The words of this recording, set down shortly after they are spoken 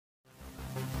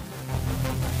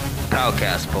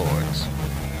POWCAST SPORTS.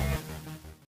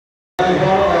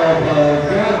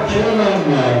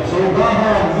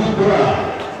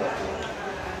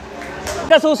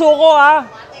 Susuko ha.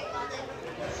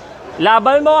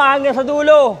 Laban mo hanggang sa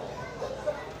dulo.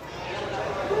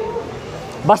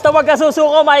 Basta wag ka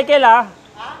susuko, Michael ha.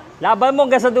 Laban mo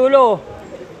hanggang sa dulo.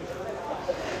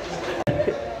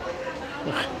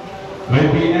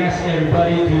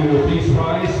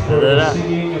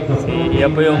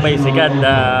 Yan po yung may sikat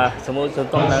na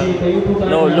sumusuntok ng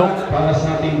no look. Para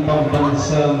sa ating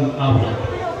pambansang awit.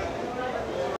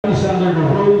 Under the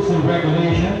rules and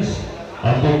regulations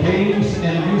of the Games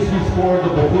and Amusement Sport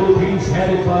of the Philippines,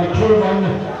 headed by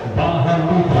Chairman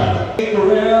Bahaluta. 8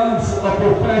 rounds of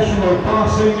professional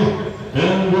boxing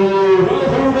in the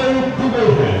welterweight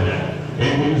division.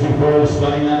 In music force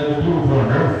starting out of the blue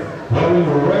corner, wearing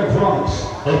red trunks,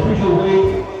 official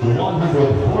weight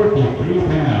 143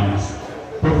 pounds.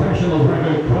 Professional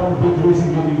record crown victories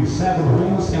including 7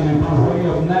 wins and by way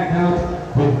of knockout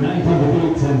with 19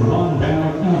 defeats and 1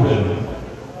 bout even.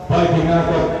 Fighting out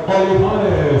of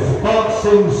Olivares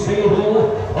Boxing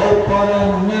Stable of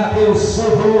Paranaque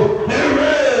Cebu,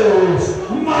 here is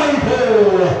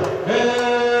Michael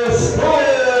Escobia.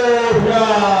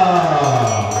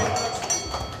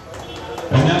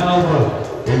 And now,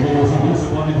 in the most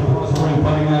opponent to prospering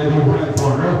fighting out of the red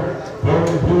corner,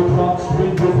 wearing blue trunks,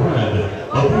 green with red.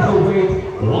 Official weight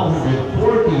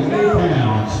 148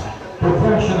 pounds.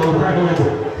 Professional record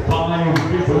 5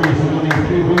 victories, including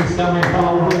 3 wins coming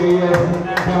by way of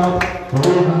knockout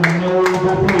with no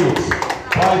defeats.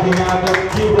 Fighting out of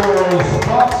Tibor's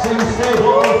Boxing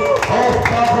Stable of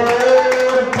Cavite,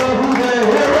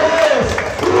 here is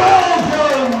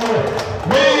Weljohn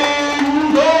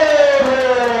Mindoro.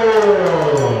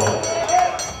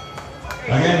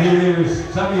 Again, here is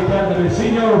Sammy Panther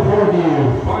Sr. for the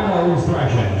final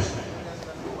instructions.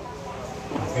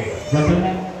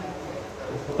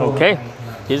 Okay,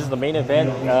 this is the main event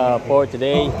for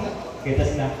today,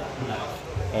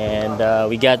 and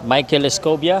we got Michael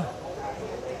Escobia.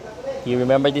 You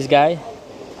remember this guy?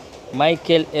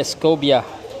 Michael Escobia,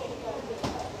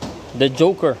 the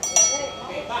Joker.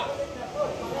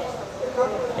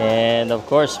 And of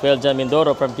course, Weljohn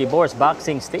Mindoro from Tibor's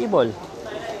Boxing Stable.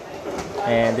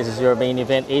 And this is your main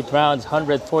event, 8 rounds,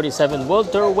 147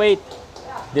 welterweight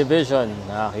division.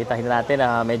 Kita natin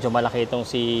na medyo malaki itong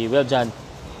si Weljohn.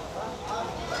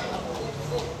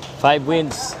 5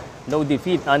 wins, no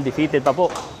defeat, undefeated pa po.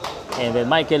 And then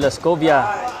Michael Escobia,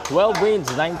 12 wins,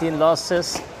 19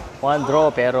 losses, 1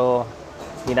 draw, pero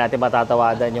hindi natin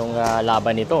matatawadan yung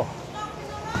laban nito.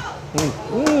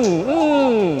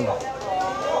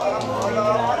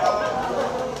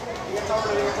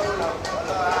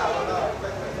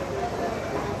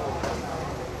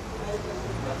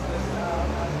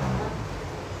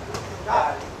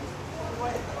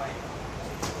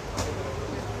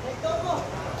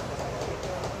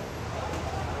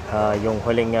 Yung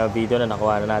huling video na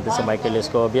nakuha na natin sa Michael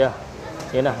Escobia,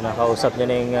 yun na, nakausap niya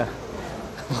na yung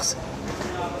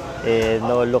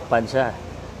no look pan siya,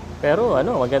 pero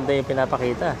ano, maganda yung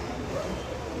pinapakita.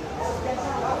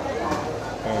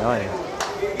 Ayun,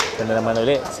 ito na naman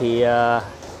ulit si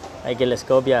Michael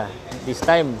Escobia. This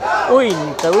time, uy,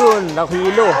 tawon,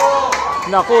 nakuhilo,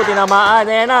 naku, tinamaan,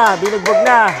 ayan na, binugbog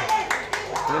na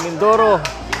yung Mindoro.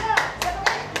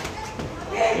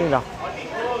 Yun na,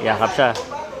 yakap siya.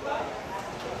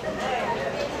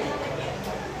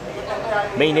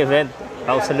 Main event,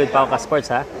 Pow Salud, POWCAST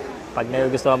SPORTS ha. Pag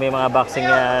nagustuhan mo yung mga boxing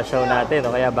show natin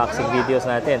o kaya boxing videos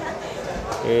natin,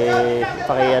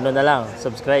 paki-ano na lang,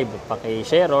 subscribe,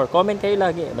 paki-share or comment kayo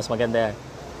lagi. Mas maganda yan.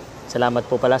 Salamat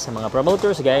po pala sa mga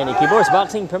promoters gaya ni Tibor's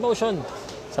Boxing Promotion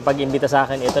sa pag-imbita sa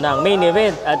akin. Ito na ang main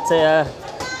event at sa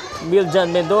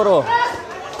Weljohn Mindoro.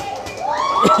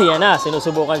 Yan na,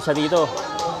 sinusubukan siya dito.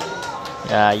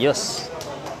 Ayos.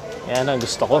 Yan ang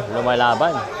gusto ko,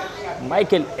 lumalaban.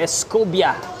 Michael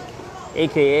Escobia,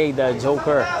 aka the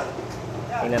Joker.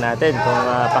 Tingnan natin kung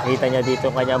pakita niya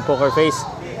dito ang kanyang poker face,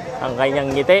 ang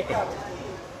kanyang ngiti.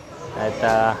 At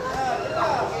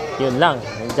yun lang,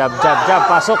 jab, jab, jab,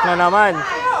 pasok na naman.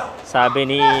 Sabi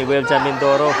ni Weljohn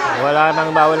Mindoro, wala nang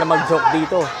bawal na mag-joke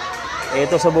dito.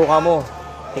 Ito, subukan mo.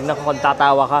 Tingnan ko kung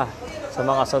tatawa ka sa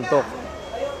mga suntok.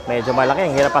 Medyo malaki,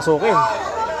 ang hirap pasukin.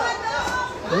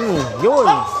 Yun.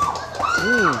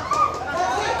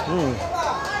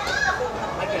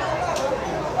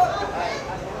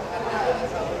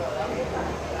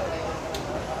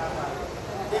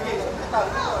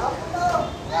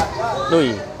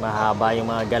 Uy, mahaba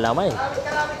yung mga galamay.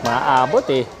 Maabot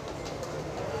eh.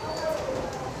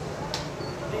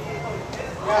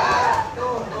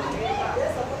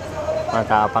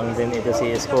 Matapang din ito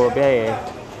si Escobia eh.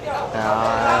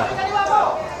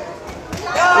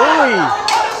 Uy!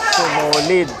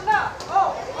 Sumulid.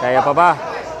 Kaya pa ba?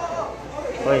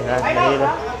 Uy, nahilo.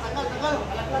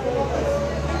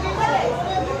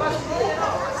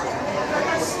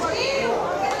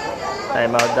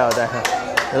 Time out daw.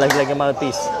 Nalaglag yung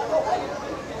mouthpiece.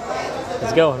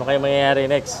 Let's go. Ano kayo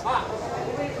mangyayari next?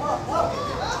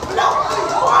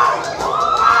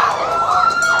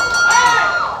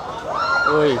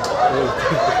 Uy.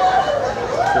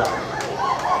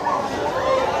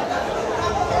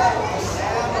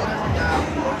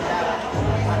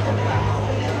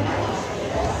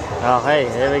 Okay,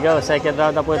 here we go. Second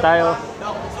round na po tayo.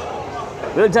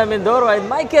 Weljohn Mindoro and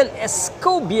Michael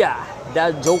Escobia.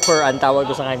 The Joker ang tawag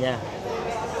ko sa kanya.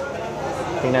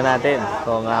 Tingnan natin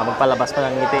kung magpalabas pa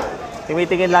ng ngiti.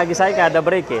 Tumitingin lagi sa akin kada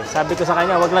break eh. Sabi ko sa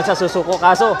kanya, wag lang siya susuko.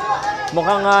 Kaso,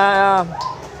 mukhang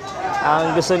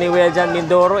ang gusto ni Weljohn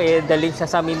Mindoro eh, dalhin siya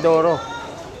sa Mindoro.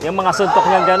 Yung mga suntok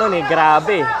niyang ganun eh,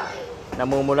 grabe.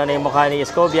 Namumula na yung mukha ni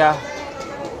Escobia.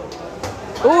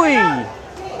 Uy!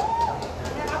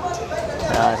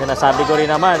 Sinasabi ko rin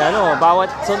naman, bawat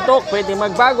suntok, pwede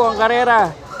magbago ang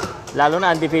karera. Lalo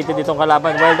na undefeated itong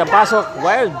kalaban. Wild ang pasok.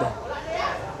 Wild!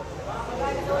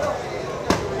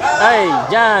 Ay,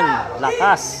 dyan.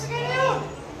 Lakas.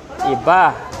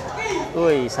 Iba.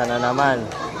 Uy, sana naman.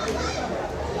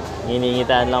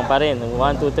 Hiningitaan lang pa rin. 1,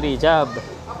 2, 3, jab.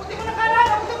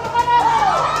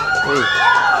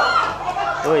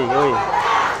 Uy. Uy.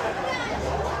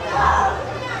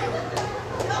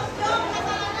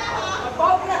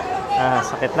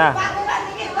 Sakit na.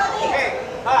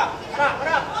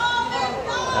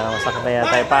 Masakit na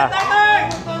yata pa.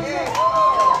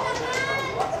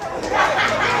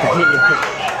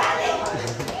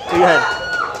 Yan.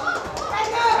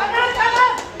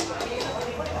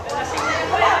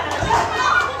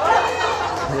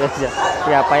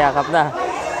 Kaya payakap na.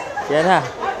 Yan na.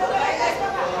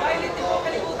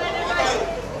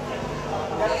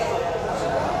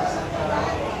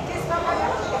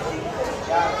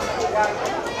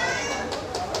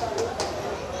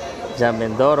 Weljohn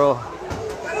Mindoro.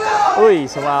 Uy,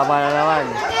 sumama na naman.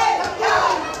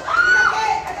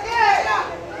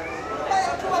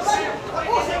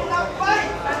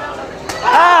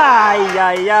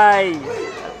 Ay!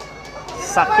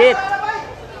 Sakit.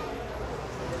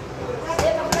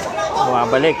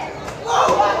 Bumabalik.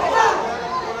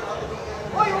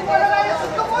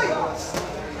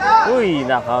 Uy,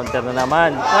 na-counter na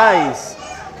naman. Nice.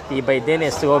 Tibay din,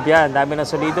 Escobia. Ang dami ng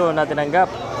solido na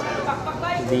tinanggap.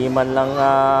 Hindi man lang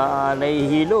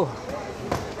naihilo.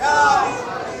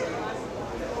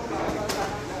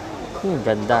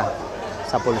 Ganda.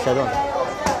 Sapol siya doon.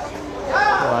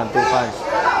 1-2 punch.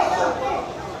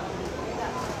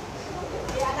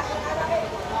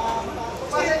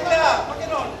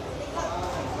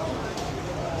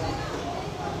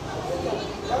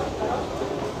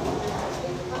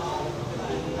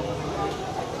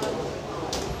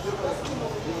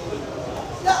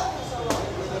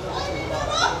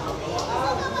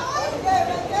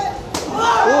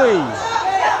 Uy!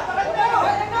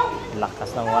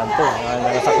 Lakas ng 1-2.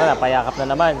 Nagasak na, payakap na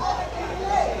naman.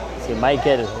 Si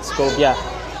Michael Escobia.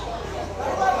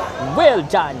 Well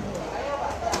done!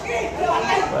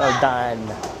 Well done!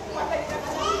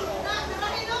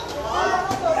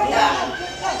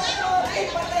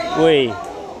 Uy!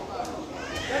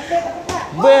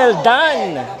 Well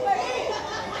done!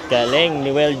 Galing ni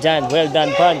Weljohn. Well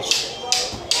done punch.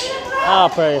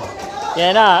 Upper.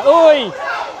 Yan na. Uy!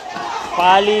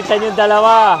 Palitan yung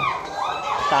dalawa.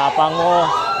 Tapang mo.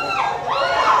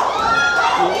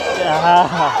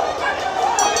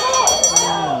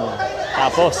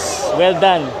 Tapos, well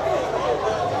done.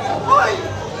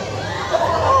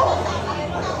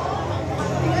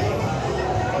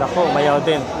 Naku, umayaw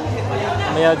din.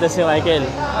 Umayaw din si Michael.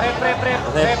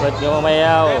 Rep, ba't ka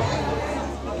umayaw?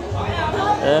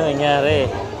 Ano nangyari?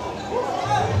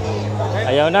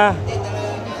 Ayaw na.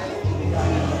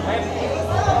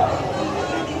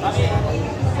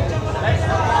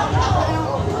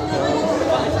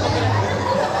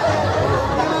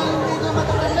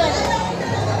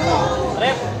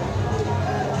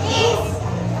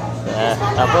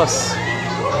 Tapos,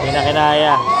 hindi na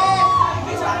kinaya.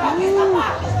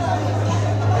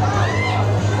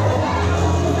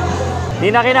 Hindi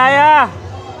na kinaya!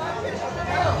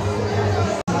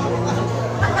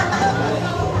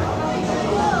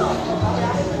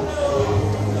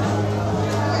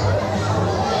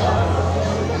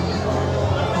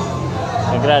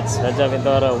 Congrats, Weljohn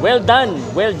Mindoro. Well done,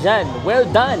 Weljohn. Well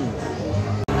done.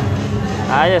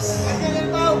 Ayos.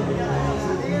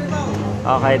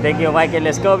 Okay, thank you, Michael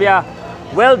Escobia.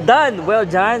 Well done,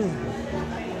 Weljohn.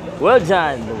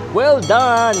 Weljohn, well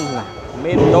done.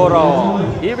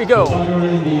 Mindoro. Here we go.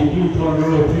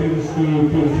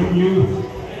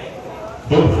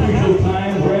 The official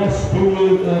time rest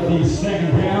period of the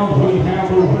second round. We have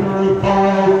the winner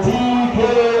by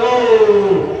TKO.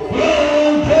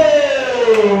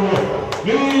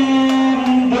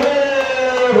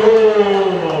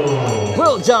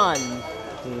 Weljohn,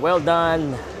 well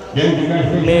done.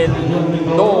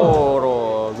 Mindoro.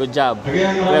 Good job.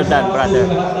 Well done, brother.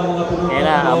 Yan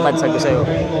na, ang bansa ko sa'yo.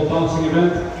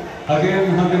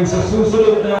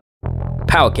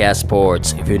 POWCAST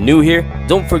Sports. If you're new here,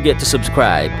 don't forget to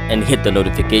subscribe and hit the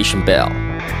notification bell.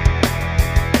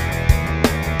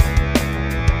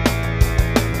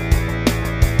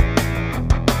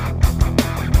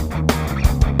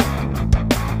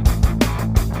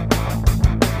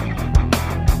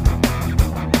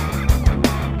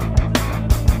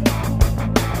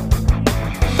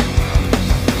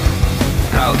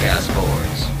 POWCAST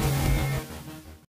Sports.